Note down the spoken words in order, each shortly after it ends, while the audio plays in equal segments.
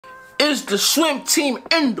Is the swim team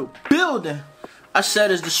in the building? I said,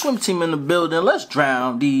 is the swim team in the building? Let's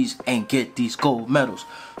drown these and get these gold medals.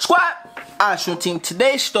 Squad! Alright, swim team,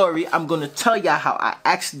 today's story, I'm gonna tell y'all how I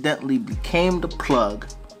accidentally became the plug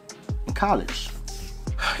in college.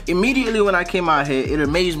 Immediately when I came out here, it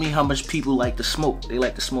amazed me how much people like to smoke. They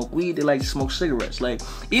like to smoke weed, they like to smoke cigarettes. Like,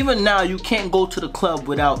 even now, you can't go to the club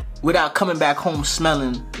without coming back home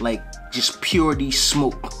smelling like just purity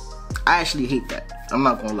smoke. I actually hate that. I'm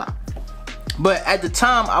not gonna lie. But at the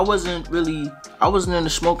time, I wasn't into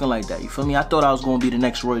smoking like that, you feel me? I thought I was gonna be the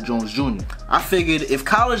next Roy Jones Jr. I figured if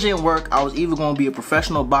college didn't work, I was either gonna be a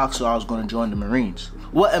professional boxer or I was gonna join the Marines.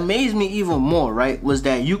 What amazed me even more, right, was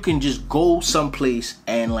that you can just go someplace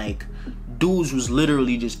and like, dudes was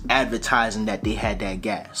literally just advertising that they had that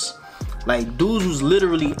gas. Like, dudes was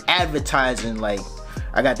literally advertising like,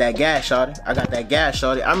 I got that gas, shawty. I got that gas,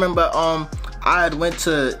 shawty. I remember I had went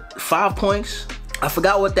to 5 Points. I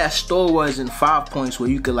forgot what that store was in 5 Points where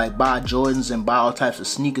you could like buy Jordans and buy all types of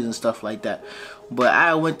sneakers and stuff like that. But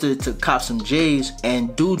I went to cop some J's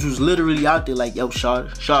and dudes was literally out there like, yo,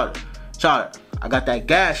 shawty, I got that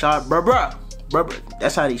gas, shawty, bruh.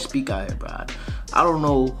 That's how they speak out here, bro. I don't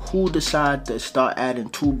know who decided to start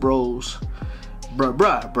adding two bros,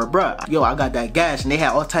 bruh. Yo, I got that gas, and they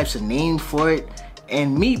had all types of names for it.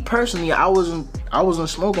 And me personally, I wasn't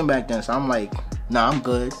smoking back then, so I'm like, nah, I'm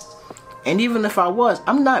good. And even if I was,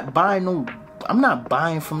 I'm not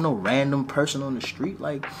buying from no random person on the street.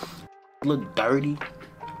 Like, you look dirty.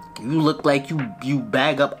 You look like you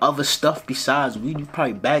bag up other stuff besides weed. You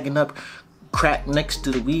probably bagging up crack next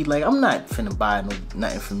to the weed. Like, I'm not finna buy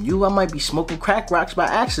nothing from you. I might be smoking crack rocks by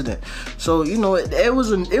accident. So, you know, it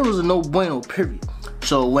was a no bueno, period.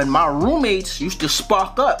 So when my roommates used to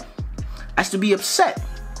spark up, I used to be upset.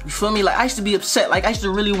 You feel me? Like, I used to be upset. Like, I used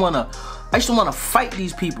to wanna fight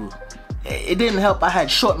these people. It didn't help I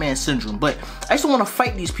had short man syndrome, but I used to want to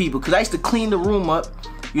fight these people because I used to clean the room up,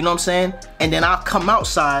 you know what I'm saying? And then I'll come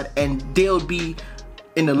outside and they'll be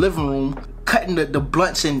in the living room cutting the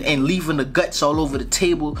blunts and leaving the guts all over the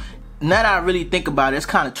table. Now that I really think about it, it's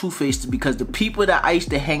kind of two-faced because the people that I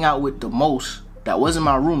used to hang out with the most, that wasn't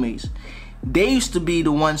my roommates, they used to be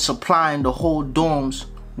the ones supplying the whole dorms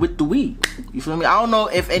with the weed. You feel me? I don't know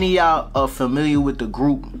if any of y'all are familiar with the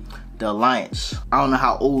group The Alliance. I don't know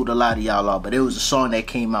how old a lot of y'all are, but it was a song that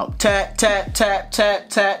came out. Tat, tat, tat, tat,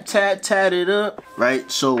 tat, tat, tat it up. Right?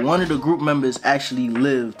 So one of the group members actually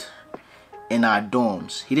lived in our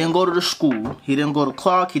dorms. He didn't go to the school. He didn't go to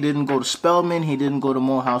Clark. He didn't go to Spelman. He didn't go to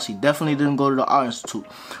Morehouse. He definitely didn't go to the Art Institute.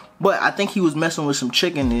 But I think he was messing with some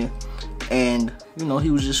chick in there. And, you know, he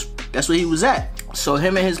was just, that's where he was at. So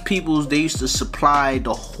him and his peoples, they used to supply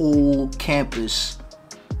the whole campus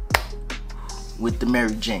with the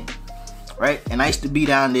Mary Jane. Right? And I used to be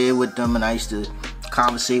down there with them and I used to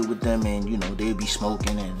conversate with them and, you know, they'd be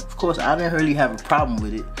smoking. And of course, I didn't really have a problem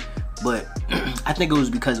with it, but I think it was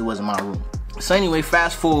because it wasn't my room. So anyway,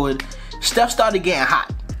 fast forward, stuff started getting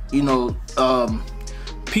hot. You know,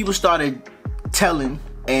 people started telling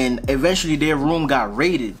and eventually their room got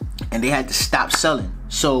raided and they had to stop selling.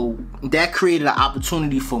 So that created an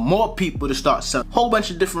opportunity for more people to start selling. A whole bunch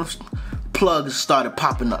of different plugs started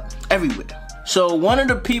popping up everywhere. So one of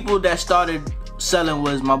the people that started selling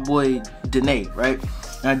was my boy Danae, right?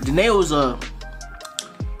 Now Danae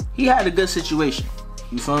he had a good situation.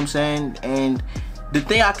 You feel what I'm saying? And the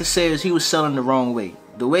thing I could say is he was selling the wrong way.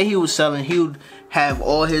 The way he was selling, he would have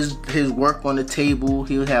all his work on the table.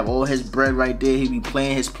 He would have all his bread right there. He'd be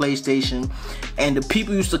playing his PlayStation. And the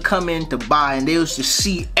people used to come in to buy and they used to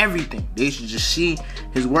see everything. They used to just see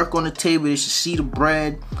his work on the table. They used to see the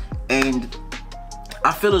bread. And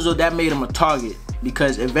I feel as though that made him a target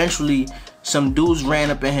because eventually some dudes ran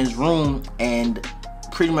up in his room and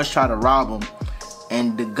pretty much tried to rob him.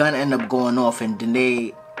 And the gun ended up going off and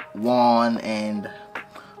Danae, Juan, and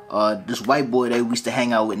this white boy that we used to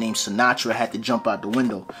hang out with named Sinatra had to jump out the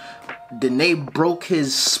window. Danae broke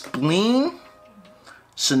his spleen.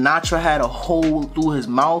 Sinatra had a hole through his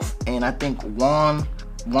mouth, and I think Juan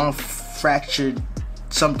fractured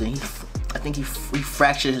something. I think he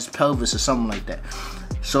fractured his pelvis or something like that.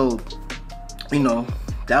 So, you know,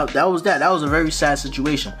 that was that. That was a very sad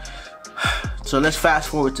situation. So let's fast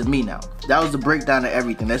forward to me now. That was the breakdown of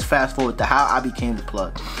everything. Let's fast forward to how I became the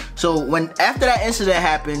plug. So after that incident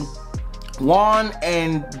happened, Juan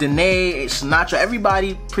and Danae, Sinatra,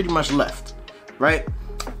 everybody pretty much left, right?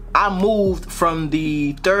 I moved from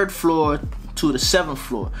the 3rd floor to the 7th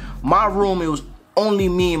floor. My room, it was only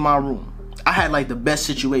me in my room. I had like the best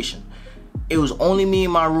situation. It was only me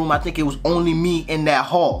in my room. I think it was only me in that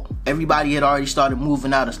hall. Everybody had already started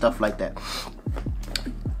moving out and stuff like that.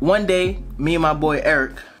 One day, me and my boy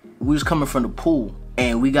Eric, we was coming from the pool,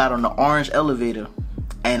 and we got on the orange elevator,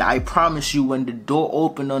 and I promise you, when the door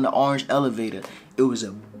opened on the orange elevator, it was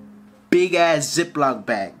a big ass Ziploc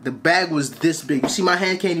bag. The bag was this big. You see, my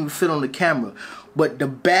hand can't even fit on the camera, but the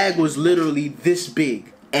bag was literally this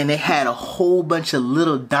big, and it had a whole bunch of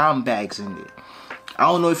little dime bags in it. I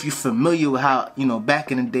don't know if you're familiar with how, you know,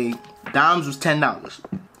 back in the day, dimes was $10.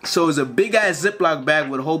 So it was a big ass Ziploc bag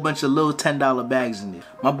with a whole bunch of little $10 bags in it.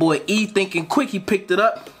 My boy E, thinking quick, he picked it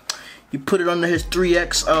up. He put it under his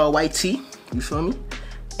 3X white tee. You feel me?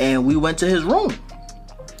 And we went to his room.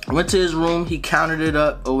 Went to his room, he counted it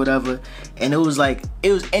up or whatever, and it was like,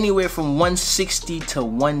 it was anywhere from 160 to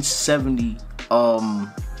 170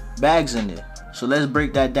 bags in there. So let's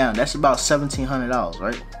break that down. That's about $1,700,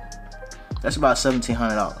 right? That's about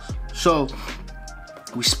 $1,700. So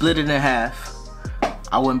we split it in half.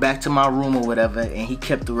 I went back to my room or whatever, and he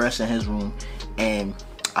kept the rest in his room. And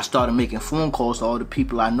I started making phone calls to all the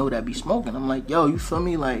people I know that be smoking. I'm like, yo, you feel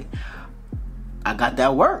me? Like, I got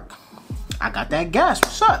that work. I got that gas.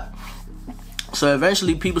 What's up? So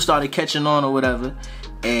eventually people started catching on or whatever.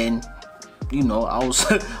 And, you know, I was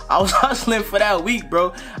hustling for that week,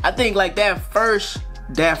 bro. I think like that first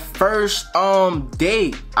day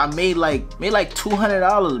I made like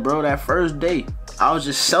 $200, bro. That first day I was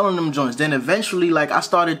just selling them joints. Then eventually, like, I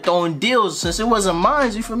started throwing deals. Since it wasn't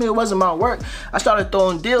mine, you feel me, it wasn't my work, I started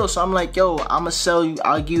throwing deals. So I'm like, yo, I'ma sell you,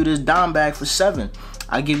 I'll give you this dime bag for $7.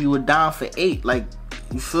 I'll give you a dime for $8. Like,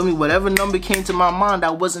 you feel me? Whatever number came to my mind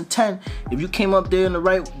that wasn't 10, if you came up there in the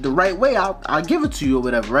right way, I'll give it to you or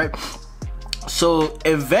whatever, right? So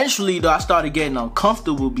eventually though, I started getting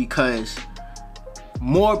uncomfortable because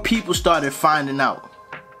more people started finding out.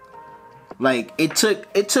 Like, it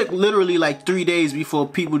took literally like 3 days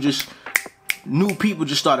before new people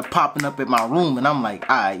just started popping up at my room, and I'm like,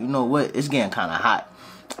 alright, you know what? It's getting kind of hot.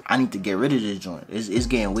 I need to get rid of this joint. It's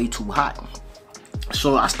getting way too hot.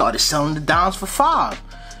 So I started selling the dimes for $5.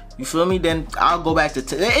 You feel me? Then I'll go back to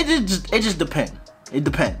it just depends. It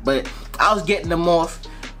depends. But I was getting them off.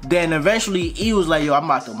 Then eventually he was like, yo, I'm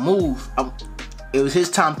about to move. It was his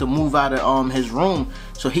time to move out of his room.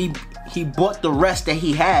 So he bought the rest that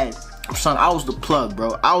he had. Son, I was the plug,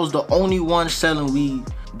 bro. I was the only one selling weed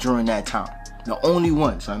during that time. The only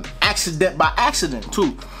one, son. By accident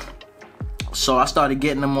too. So I started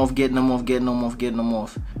getting them off.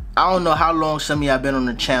 I don't know how long some of y'all been on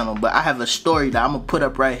the channel, but I have a story that I'm gonna put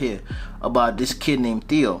up right here about this kid named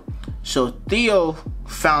Theo. So Theo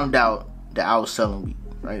found out that I was selling weed,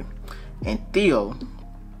 right? And Theo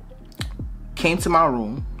came to my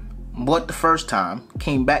room, bought the first time,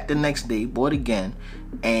 came back the next day, bought again,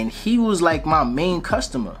 and he was like my main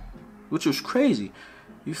customer, which was crazy.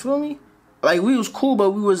 You feel me? Like, we was cool, but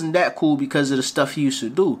we wasn't that cool because of the stuff he used to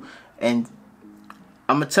do. And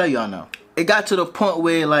I'm gonna tell y'all now, it got to the point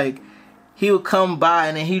where, like, he would come by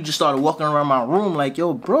and then he just started walking around my room like,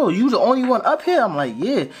 yo, bro, you the only one up here? I'm like,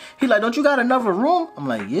 yeah. He like, don't you got another room? I'm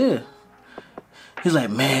like, yeah. He's like,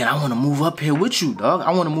 man, I want to move up here with you, dog.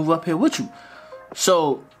 I want to move up here with you.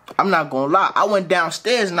 So I'm not gonna lie, I went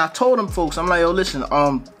downstairs and I told them folks, I'm like, yo, listen,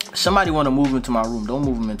 somebody want to move into my room. Don't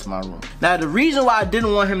move him into my room. Now, the reason why I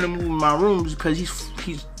didn't want him to move in my room is because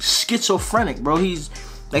he's schizophrenic, bro. He's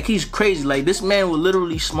crazy. Like, this man would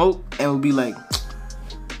literally smoke and would be like,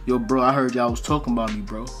 yo, bro, I heard y'all was talking about me,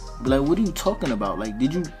 bro. Be like, what are you talking about? Like,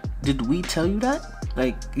 did we tell you that?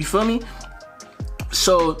 Like, you feel me?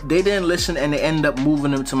 So they didn't listen and they ended up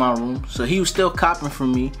moving him to my room. So he was still copping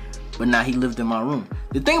from me, but now he lived in my room.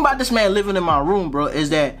 The thing about this man living in my room, bro, is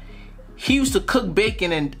that he used to cook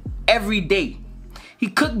bacon every day. He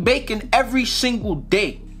cooked bacon every single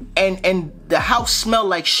day. And the house smelled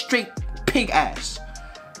like straight pig ass.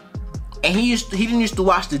 And he didn't used to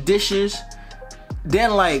wash the dishes.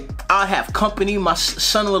 Then, like, I'd have company. My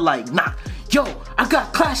son would like, nah, yo, I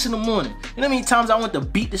got class in the morning. You know how many times I went to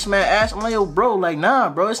beat this man's ass? I'm like, yo, bro, like, nah,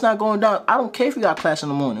 bro, it's not going down. I don't care if you got class in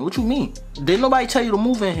the morning. What you mean? Didn't nobody tell you to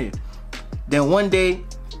move in here? Then one day,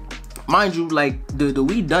 mind you, like, the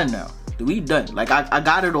weed done now. The weed done. Like, I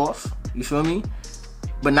got it off. You feel me?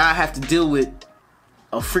 But now I have to deal with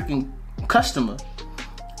a freaking customer.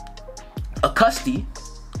 A custy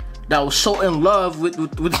that was so in love with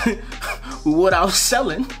what I was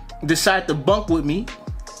selling, decided to bunk with me.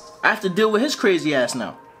 I have to deal with his crazy ass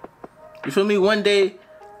now. You feel me? One day,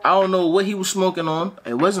 I don't know what he was smoking on.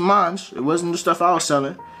 It wasn't mine. It wasn't the stuff I was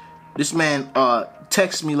selling. This man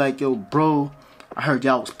texted me like, yo, bro, I heard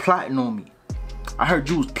y'all was plotting on me. I heard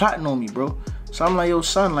you was plotting on me, bro. So I'm like, yo,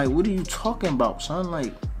 son, like, what are you talking about, son?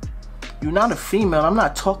 Like, you're not a female. I'm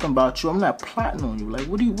not talking about you. I'm not plotting on you. Like,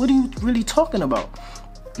 what are you really talking about?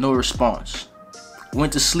 No response.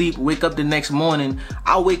 went to sleep, wake up the next morning.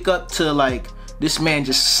 I wake up to like this man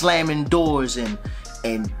just slamming doors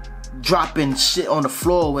and dropping shit on the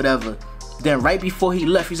floor or whatever. Then right before he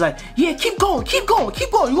left, he's like, yeah, keep going, keep going,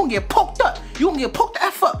 keep going. You're gonna get poked up. You're gonna get poked the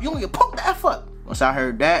F up. You're gonna get poked the F up. Once I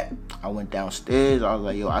heard that, I went downstairs. I was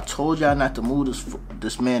like, yo, I told y'all not to move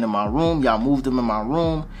this man in my room. Y'all moved him in my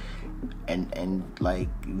room. And like,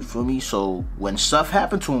 you feel me? So when stuff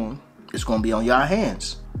happened to him, it's gonna be on y'all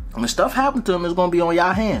hands. When stuff happened to him, it's gonna be on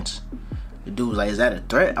y'all hands. The dude was like, is that a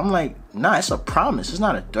threat? I'm like, nah, it's a promise. It's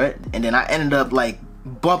not a threat. And then I ended up like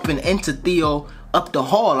bumping into Theo up the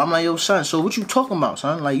hall. I'm like, yo, son, so what you talking about,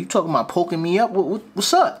 son? Like, you talking about poking me up?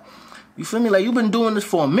 What's up? You feel me? Like, you've been doing this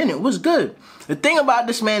for a minute. What's good? The thing about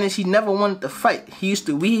this man is he never wanted to fight. We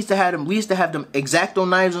used to have them X-Acto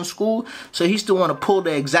knives in school, so he used to want to pull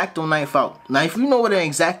the X-Acto knife out. Now, if you know what an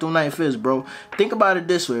X-Acto knife is, bro, think about it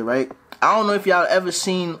this way, right? I don't know if y'all ever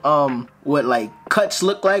seen what like cuts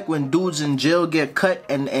look like when dudes in jail get cut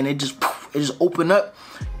and it just open up.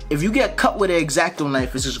 If you get cut with an X-Acto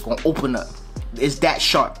knife, it's just gonna open up. It's that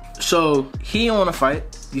sharp. So he didn't want to fight.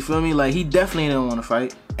 You feel me? Like, he definitely didn't want to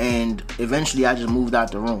fight. And eventually I just moved out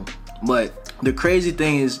the room. But the crazy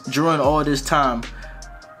thing is, during all this time,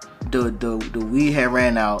 the weed had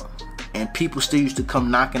ran out, and people still used to come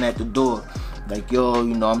knocking at the door. Like, yo,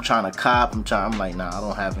 you know, I'm trying to cop. I'm like, nah, I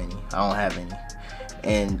don't have any.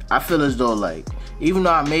 And I feel as though, like, even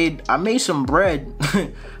though I made some bread,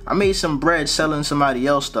 I made some bread selling somebody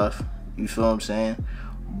else stuff. You feel what I'm saying?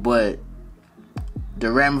 But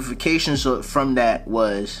the ramifications from that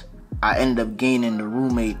was I ended up gaining the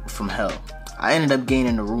roommate from hell.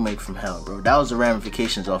 Bro. That was the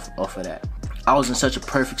ramifications off of that. I was in such a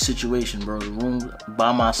perfect situation, bro. The room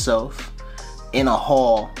by myself, in a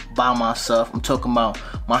hall by myself. I'm talking about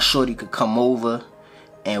my shorty could come over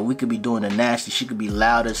and we could be doing the nasty. She could be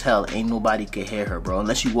loud as hell. Ain't nobody could hear her, bro.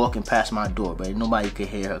 Unless you walking past my door, but ain't nobody could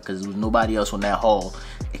hear her because there was nobody else in that hall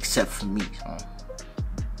except for me.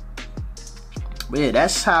 But yeah,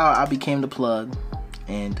 that's how I became the plug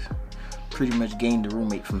and pretty much gained the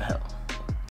roommate from hell.